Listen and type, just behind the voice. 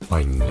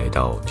欢迎来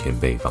到前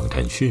辈访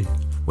谈室，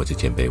我是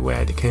前辈未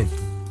来的 Ken。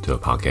这个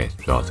podcast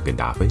主要是跟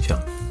大家分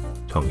享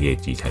创业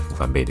及财富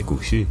翻倍的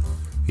故事，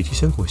以及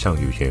生活上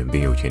有钱人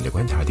变有钱的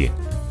观察点。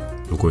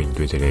如果你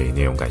对这类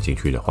内容感兴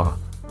趣的话，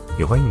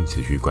也欢迎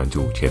持续关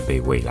注前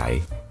辈未来，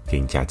给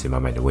你价值满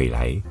满的未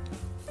来。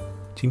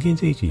今天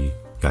这一集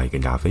要来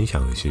跟大家分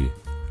享的是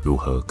如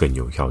何更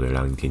有效的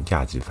让一天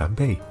价值翻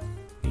倍，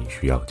你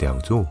需要这样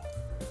做。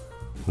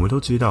我们都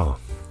知道，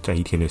在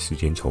一天的时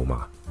间筹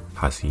码，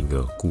它是一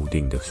个固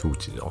定的数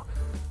值哦，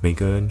每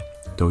个人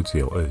都只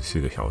有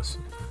24个小时。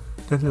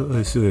但这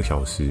24个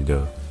小时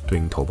的对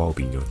应投报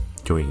比呢，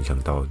就会影响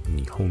到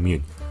你后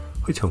面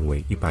会成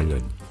为一般人，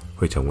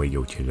会成为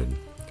有钱人，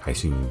还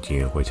是你今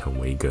天会成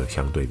为一个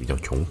相对比较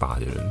穷乏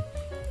的人。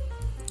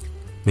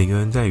每个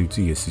人在于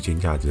自己的时间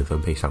价值的分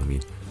配上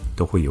面，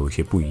都会有一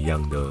些不一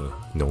样的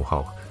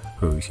know-how，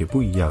 会有一些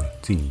不一样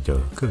自己的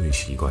个人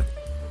习惯。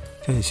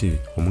但是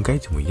我们该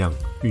怎么样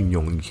运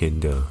用一天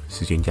的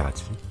时间价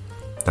值，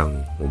让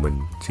我们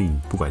自己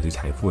不管是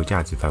财富的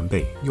价值翻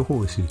倍，又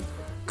或者是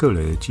个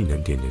人的技能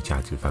点的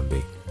价值翻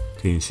倍，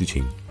这件事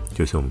情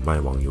就是我们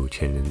迈往有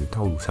钱人的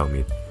道路上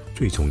面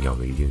最重要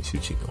的一件事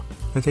情哦。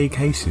那在一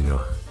开始呢，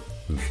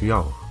你需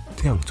要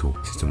这样做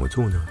是怎么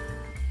做呢？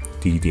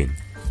第一点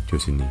就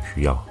是你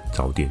需要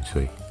早点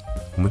睡。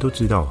我们都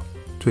知道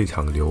最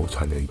常流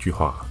传的一句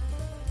话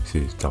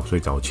是早睡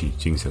早起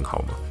精神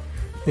好嘛，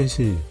但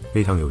是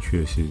非常有趣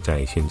的是，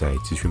在现在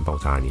资讯爆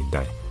炸的年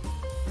代，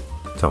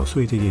早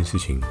睡这件事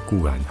情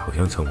固然好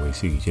像成为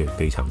是一件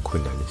非常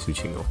困难的事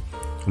情哦。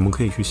我们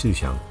可以去试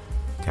想，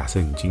假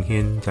设你今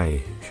天在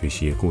学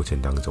习的过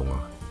程当中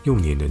幼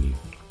年的你，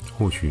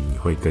或许你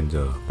会跟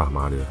着爸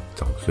妈的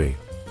早睡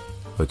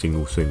而进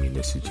入睡眠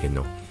的时间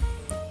哦。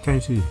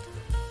但是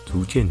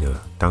逐渐的，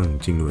当你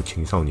进入了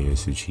青少年的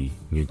时期，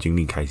你的精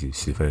力开始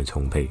十分的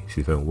充沛，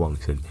十分的旺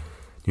盛，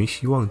你会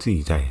希望自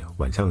己在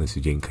晚上的时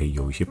间可以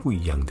有一些不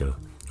一样的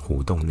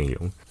活动内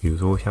容。比如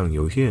说像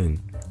有些人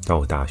到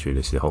了大学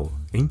的时候，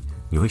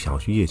你会想要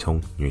去夜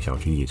冲，你会想要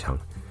去夜唱，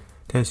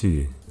但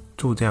是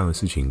做这样的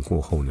事情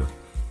过后呢，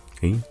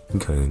你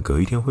可能隔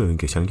一天会有一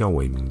个相较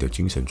萎靡的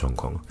精神状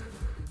况，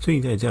所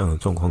以在这样的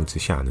状况之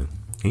下呢，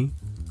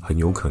很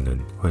有可能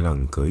会让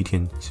你隔一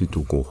天是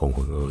度过浑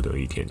浑噩噩的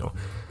一天哦。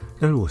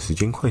那如果时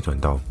间快转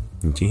到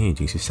你今天已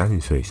经是30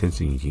岁，甚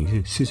至已经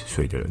是40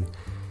岁的人，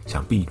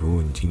想必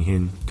你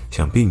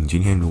今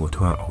天如果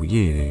突然熬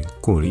夜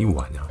过了一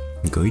晚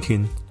你隔一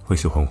天会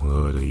是浑浑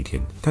噩噩的一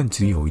天。但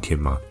只有一天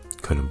吗？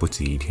可能不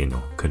止一天哦，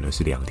可能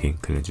是2天，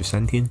可能是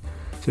3天，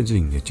甚至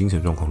你的精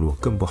神状况如果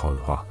更不好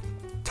的话，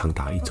长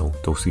达1周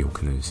都是有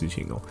可能的事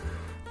情哦。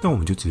那我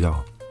们就知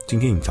道，今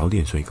天你早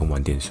点睡跟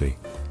晚点睡，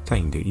在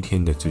你的一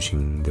天的执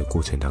行的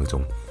过程当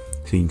中，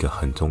是一个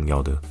很重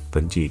要的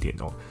分界点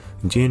哦。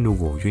你今天如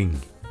果愿意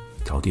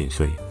早点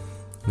睡，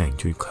那你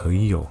就可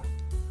以有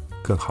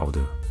更好的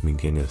明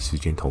天的时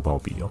间投报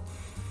比哦。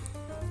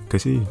可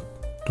是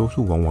多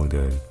数往往的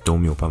人都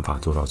没有办法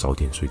做到早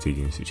点睡这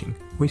件事情，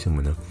为什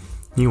么呢？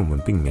因为我们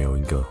并没有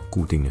一个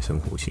固定的生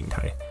活形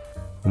态。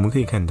我们可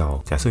以看到，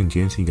假设你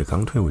今天是一个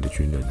刚退伍的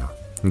军人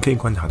你可以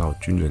观察到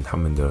军人他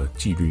们的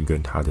纪律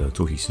跟他的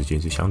作息时间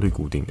是相对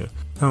固定的。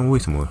那为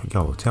什么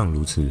要有这样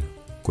如此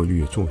规律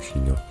的作息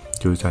呢？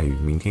就是在于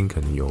明天可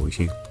能有一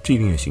些既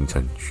定的行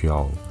程需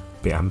要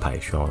被安排，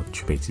需要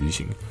去被执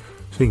行，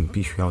所以你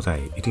必须要在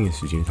一定的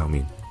时间上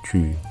面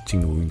去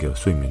进入一个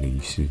睡眠的仪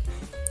式，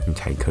你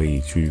才可以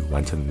去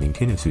完成明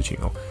天的事情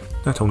哦。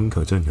那从您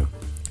可证呢，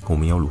我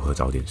们要如何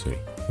早点睡？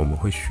我们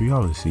会需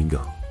要的是一个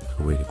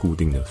所谓的固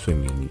定的睡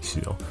眠仪式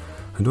哦。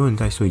很多人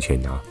在睡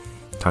前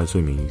他的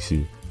睡眠仪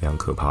式非常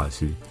可怕的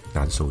是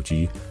拿着手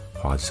机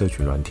滑社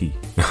群软体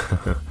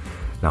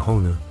然后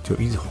呢就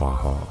一直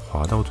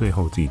滑到最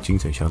后自己精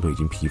神相对已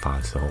经疲乏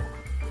的时候，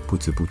不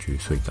知不觉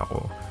睡着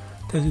哦。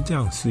但是这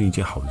样是一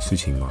件好的事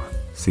情吗？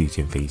是一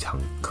件非常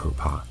可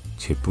怕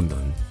且不能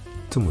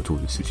这么做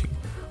的事情。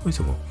为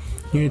什么？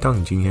因为当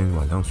你今天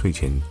晚上睡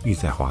前一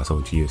直在滑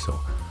手机的时候，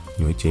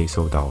你会接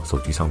收到手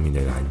机上面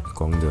的蓝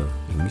光的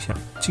影响，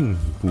进一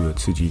步的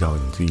刺激到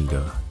你自己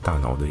的大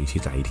脑的一些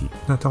载体。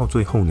那到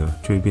最后呢，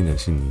就会变成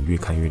是你越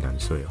看越难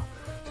睡哦。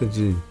甚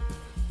至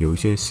有一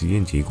些实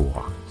验结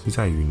果是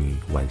在于你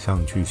晚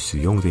上去使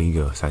用这一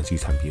个3C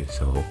产品的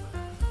时候，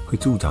会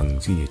助长你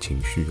自己的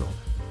情绪哦。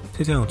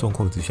在这样的状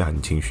况之下，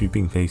你情绪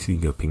并非是一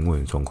个平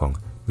稳的状况，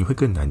你会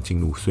更难进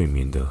入睡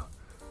眠的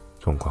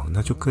状况，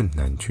那就更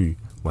难去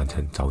完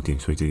成早点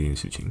睡这件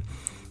事情。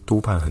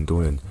多半很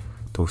多人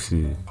都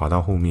是滑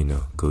到后面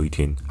呢，隔一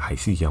天还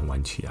是一样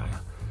晚起来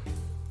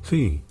所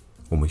以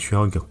我们需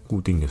要一个固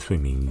定的睡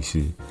眠仪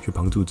式去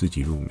帮助自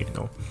己入眠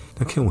哦。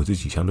那看我自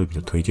己相对比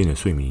较推荐的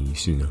睡眠仪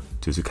式呢，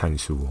就是看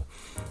书哦。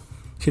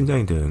现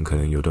在的人可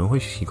能有的人会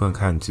习惯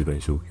看纸本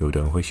书，有的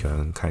人会喜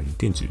欢看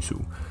电子书，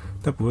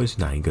那不论是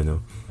哪一个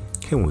呢？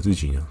看我自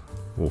己呢，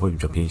我会比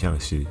较偏向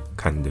是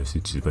看的是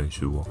纸本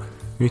书哦，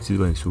因为纸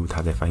本书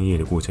它在翻页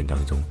的过程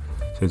当中，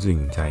甚至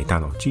你在大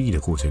脑记忆的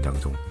过程当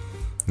中，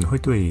你会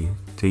对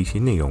这一些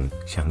内容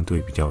相对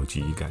比较有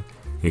记忆感，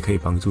也可以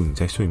帮助你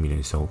在睡眠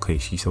的时候可以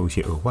吸收一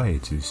些额外的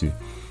知识。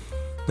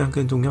那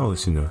更重要的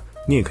是呢，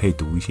你也可以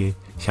读一些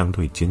相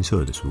对艰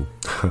涩的书。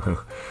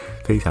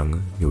非常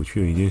有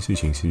趣的一件事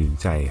情是，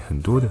在很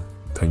多的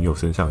朋友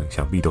身上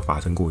想必都发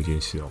生过一件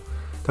事哦。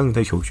当你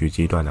在求学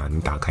阶段啊，你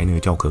打开那个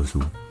教科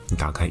书，你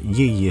打开一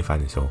页一页翻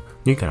的时候，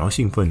你会感到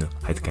兴奋呢，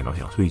还是感到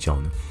想睡觉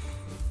呢？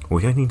我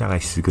相信大概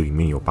10个里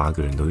面有8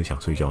个人都是想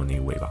睡觉的那一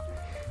位吧。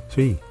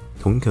所以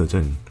同理可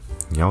证，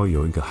你要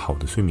有一个好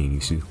的睡眠仪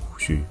式，或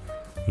许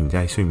你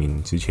在睡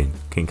眠之前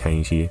可以看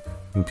一些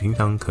你平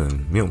常可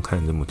能没有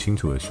看得这么清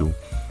楚的书，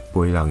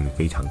不会让你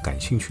非常感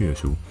兴趣的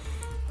书，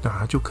那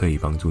它就可以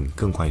帮助你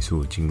更快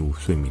速的进入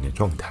睡眠的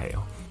状态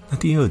哦。那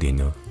第二点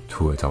呢，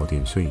除了早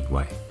点睡以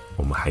外，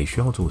我们还需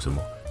要做什么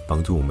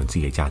帮助我们自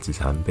己的价值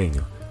翻倍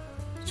呢？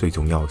最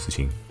重要的事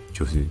情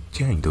就是，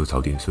既然你都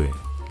早点睡，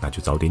那就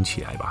早点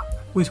起来吧。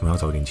为什么要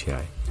早点起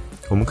来？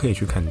我们可以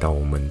去看到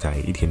我们在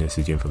一天的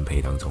时间分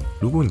配当中，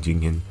如果你今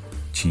天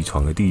起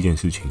床的第一件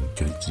事情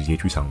就是直接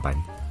去上班，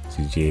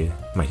直接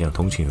迈向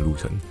通勤的路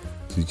程，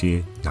直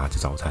接拿着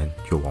早餐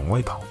就往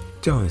外跑，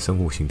这样的生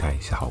活形态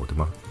是好的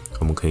吗？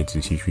我们可以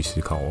仔细去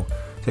思考哦。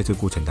在这个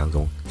过程当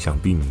中，想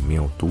必你没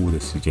有多的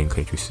时间可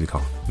以去思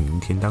考你一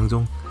天当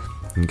中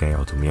应该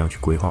要怎么样去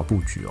规划布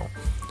局哦。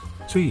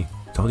所以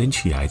早点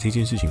起来这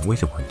件事情为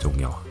什么很重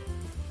要啊？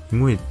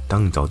因为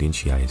当你早点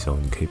起来的时候，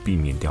你可以避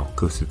免掉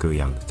各式各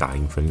样的杂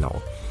音纷扰。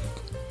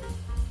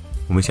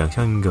我们想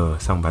象一个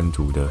上班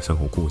族的生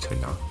活过程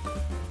啊，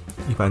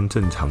一般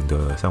正常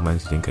的上班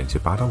时间可能是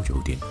8到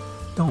9点，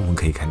但我们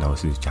可以看到的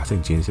是，假设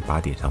你今天是8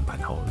点上班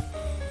好了，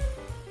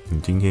你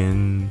今天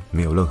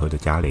没有任何的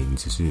家累，你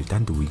只是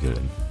单独一个人。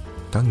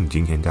当你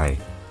今天在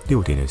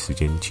6点的时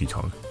间起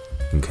床，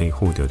你可以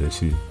获得的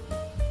是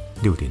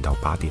6点到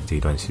8点这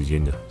段时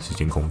间的时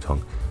间空窗。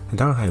那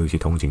当然还有一些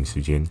通勤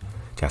时间，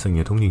假设你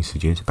的通勤时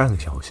间是半个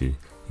小时，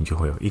你就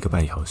会有1个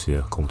半小时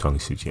的空窗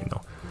时间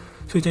哦。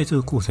所以在这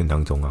个过程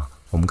当中啊，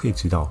我们可以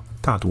知道，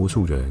大多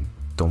数的人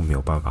都没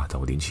有办法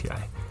早点起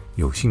来。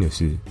有幸的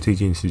是，这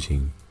件事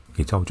情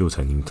也造就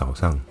成你早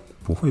上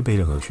不会被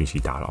任何讯息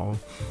打扰。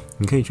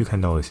你可以去看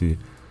到的是，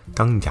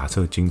当你假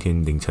设今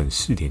天凌晨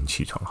4点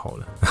起床好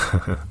了，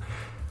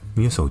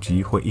你的手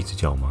机会一直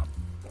叫吗？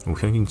我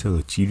相信这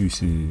个几率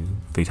是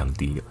非常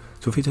低的，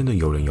除非真的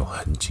有人有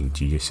很紧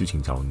急的事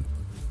情找你，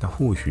那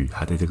或许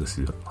他在这个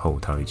时候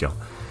他会叫。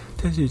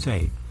但是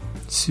在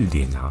4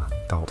点啊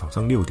到早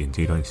上6点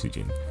这段时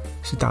间，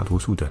是大多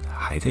数的人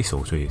还在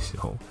熟睡的时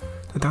候。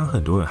那当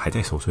很多人还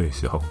在熟睡的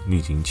时候，你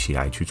已经起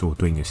来去做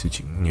对应的事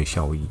情，你的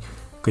效益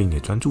跟你的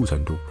专注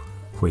程度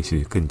会是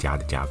更加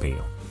的加倍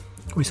哦。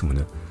为什么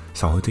呢？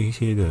少了这一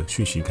些的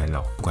讯息干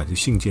扰，不管是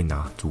信件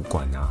啊、主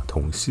管啊、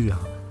同事啊，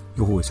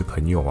又或者是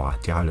朋友啊、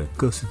家人，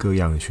各式各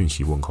样的讯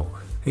息问候。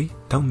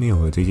当没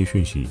有了这些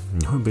讯息，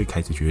你会不会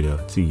开始觉得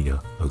自己的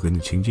耳根子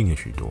清净了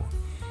许多？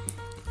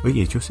而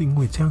也就是因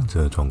为这样子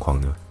的状况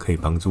呢，可以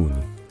帮助你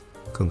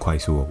更快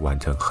速的完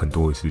成很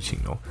多的事情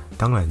哦。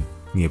当然，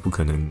你也不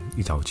可能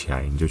一早起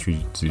来你就去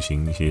执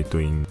行一些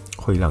对应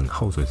会让你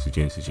耗损时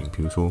间的事情，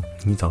比如说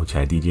你早起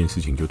来第一件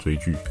事情就追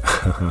剧，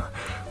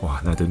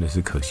哇，那真的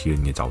是可惜了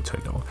你的早晨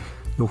哦。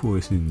又或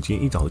者是你今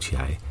天一早起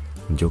来，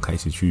你就开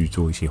始去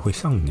做一些会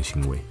上瘾的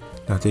行为，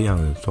那这样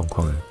的状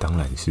况呢，当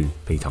然是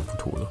非常不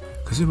妥了。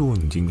可是如果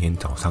你今天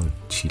早上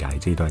起来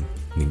这段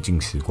宁静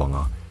时光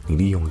啊，你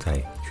利用在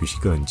学习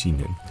个人技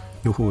能，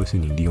又或者是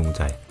你利用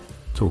在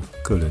做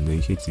个人的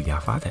一些职业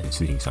发展的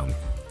事情上面，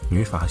你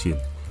会发现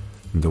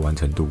你的完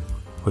成度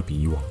会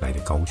比以往来的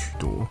高许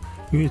多。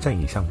因为在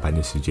你上班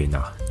的时间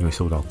啊，你会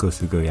受到各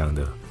式各样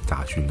的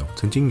杂讯哦。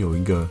曾经有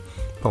一个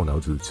报道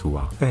指出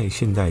啊，在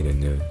现代人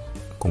的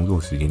工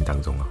作时间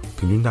当中啊，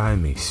平均大概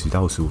每10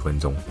到15分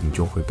钟，你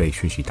就会被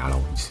讯息打扰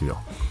一次哦。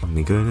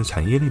每个人的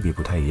产业类别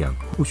不太一样，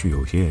或许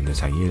有些人的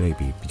产业类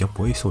别比较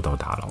不会受到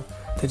打扰，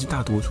但是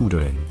大多数的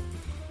人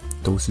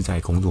都是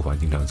在工作环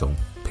境当中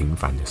频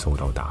繁的受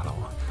到打扰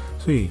啊，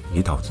所以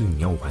也导致你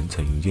要完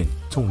成一件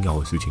重要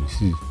的事情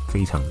是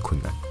非常困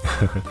难。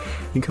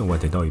你可能完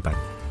成到一半，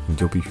你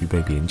就必须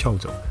被别人叫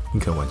走；你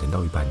可能完成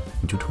到一半，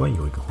你就突然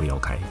有一个会要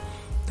开。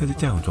但是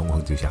这样的状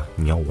况之下，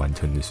你要完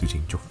成的事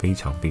情就非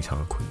常非常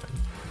的困难。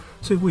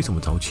所以为什么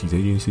早起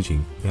这件事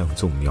情非常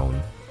重要呢？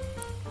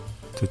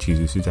这其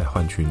实是在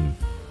换取你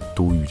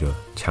多余的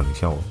强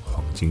效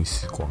黄金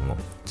时光哦。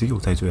只有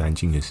在最安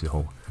静的时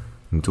候，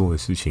你做的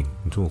事情，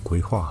你做的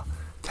规划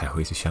才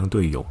会是相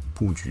对有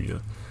布局的。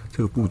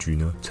这个布局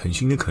呢，成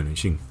型的可能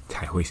性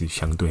才会是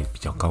相对比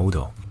较高的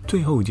哦。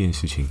最后一件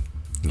事情，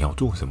你要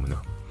做什么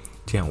呢？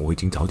既然我已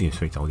经早点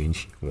睡早点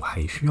起，我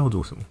还需要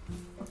做什么？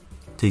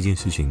这件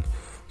事情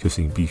就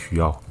是你必须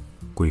要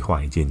规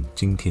划一件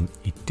今天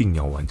一定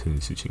要完成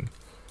的事情。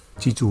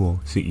记住哦，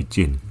是一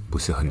件，不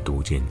是很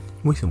多件。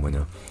为什么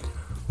呢？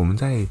我们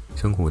在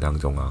生活当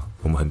中啊，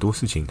我们很多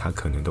事情它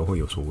可能都会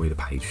有所谓的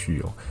排序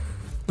哦。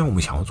那我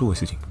们想要做的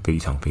事情非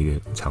常非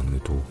常的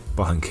多，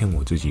包含看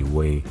我自己，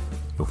我也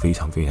有非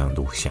常非常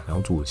多想要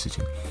做的事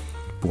情。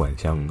不管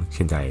像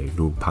现在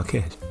录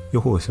podcast，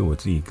 又或者是我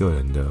自己个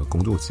人的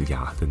工作职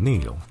涯的内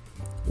容，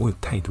我有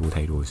太多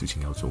太多的事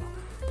情要做。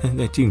但是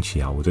在近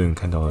期啊，我真的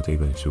看到了这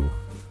本书，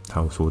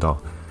他有说到，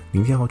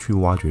你一定要去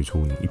挖掘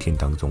出你一天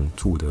当中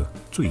做的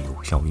最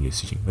有效益的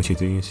事情，而且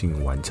这件事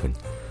情完成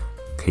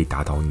可以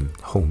达到你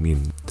后面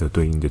的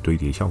对应的堆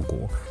叠效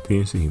果。这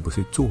件事情不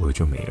是做了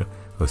就没了，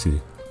而是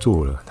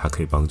做了它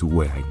可以帮助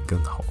未来你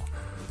更好。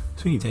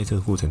所以在这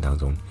个过程当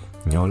中，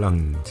你要让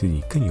你自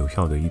己更有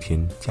效的一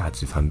天价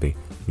值翻倍，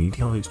你一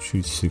定要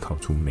去思考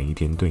出每一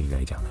天对你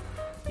来讲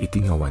一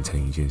定要完成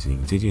一件事情，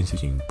这件事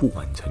情不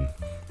完成，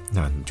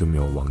那你就没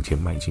有往前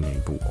迈进的一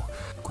步哦。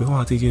规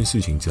划这件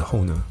事情之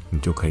后呢，你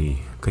就可以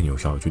更有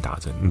效的去达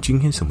成。你今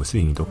天什么事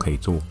情都可以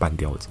做半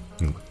吊子，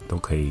都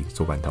可以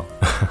做半道，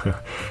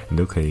你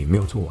都可以没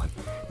有做完。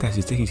但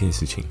是这一件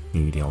事情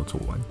你一定要做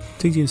完。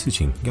这件事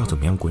情要怎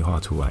么样规划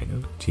出来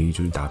呢？其实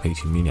就是搭配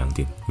前面2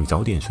点，你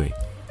早点睡，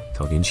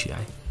早点起来，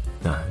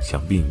那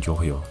想必你就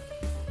会有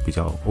比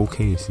较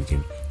OK 的时间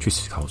去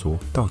思考说，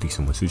到底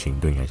什么事情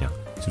对你来讲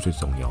是最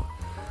重要的。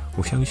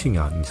我相信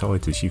啊，你稍微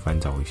仔细翻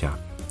找一下，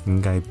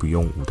应该不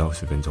用5到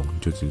10分钟，你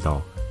就知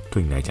道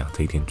对你来讲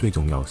这一天最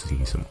重要的事情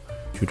是什么。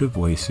绝对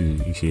不会是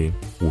一些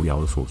无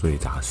聊的琐碎的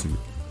杂事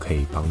可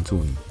以帮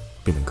助你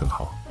变得更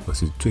好，而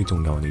是最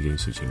重要的那件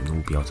事情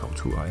务必要找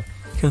出来。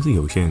像是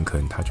有些人可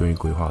能他就会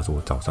规划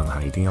说，早上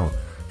他一定要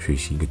学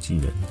习一个技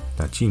能，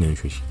那技能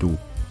学习度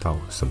到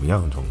什么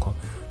样的状况？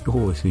又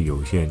或者是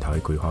有些人他会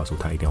规划说，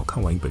他一定要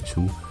看完一本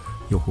书，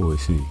又或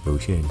者是有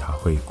些人他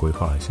会规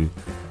划的是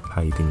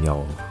他一定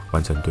要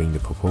完成对应的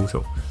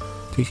proposal，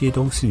 这些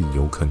都是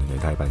有可能的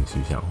待办事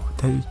项。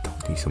但是到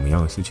底什么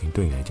样的事情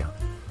对你来讲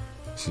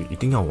是一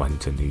定要完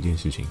成的一件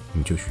事情，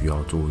你就需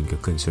要做一个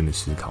更深的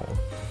思考哦。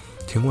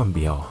千万不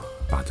要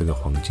把这个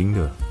黄金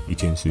的一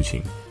件事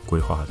情规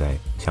划在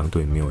相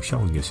对没有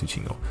效益的事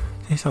情哦。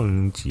在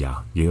上一集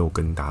啊，也有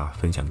跟大家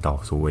分享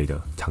到所谓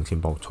的长线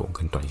报酬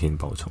跟短线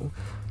报酬，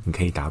你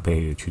可以搭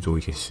配的去做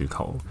一些思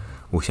考哦。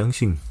我相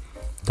信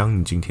当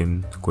你今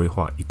天规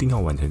划一定要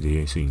完成这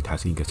件事情，它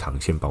是一个长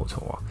线报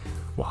酬啊，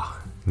哇，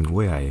你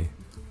未来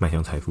迈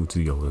向财富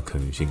自由的可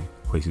能性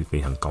会是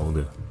非常高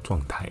的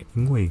状态。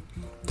因为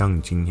当你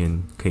今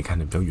天可以看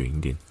得比较远一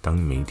点，当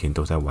你每一天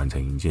都在完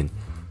成一件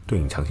对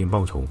你长线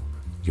报酬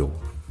有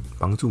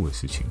帮助的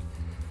事情，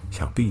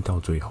想必到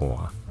最后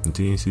啊，你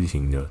这件事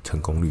情的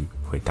成功率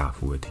会大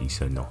幅的提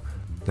升哦。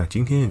那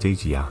今天的这一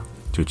集啊，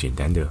就简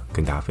单的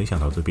跟大家分享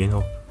到这边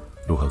哦。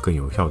如何更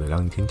有效的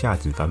让一天价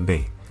值翻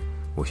倍？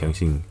我相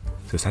信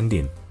这3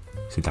点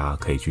是大家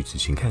可以去执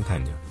行看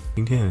看的。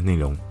今天的内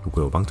容如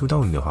果有帮助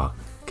到你的话，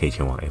可以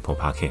前往 Apple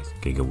Podcast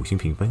给个5星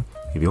评分，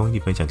也别忘记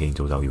分享给你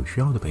周遭有需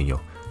要的朋友，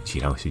一起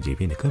让世界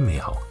变得更美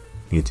好。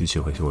你的支持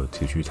会是我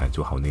持续产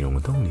出好内容的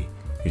动力。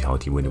有想要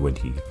提问的问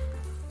题，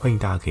欢迎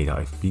大家可以到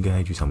FB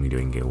跟 IG 上面留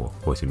言给我，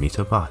或是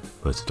Mr. Bot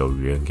或是都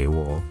留言给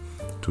我哦。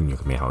祝你有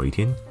个美好的一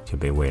天，前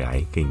辈未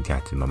来给你价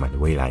值满满的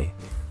未来。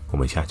我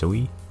们下周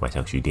一晚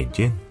上10点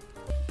见。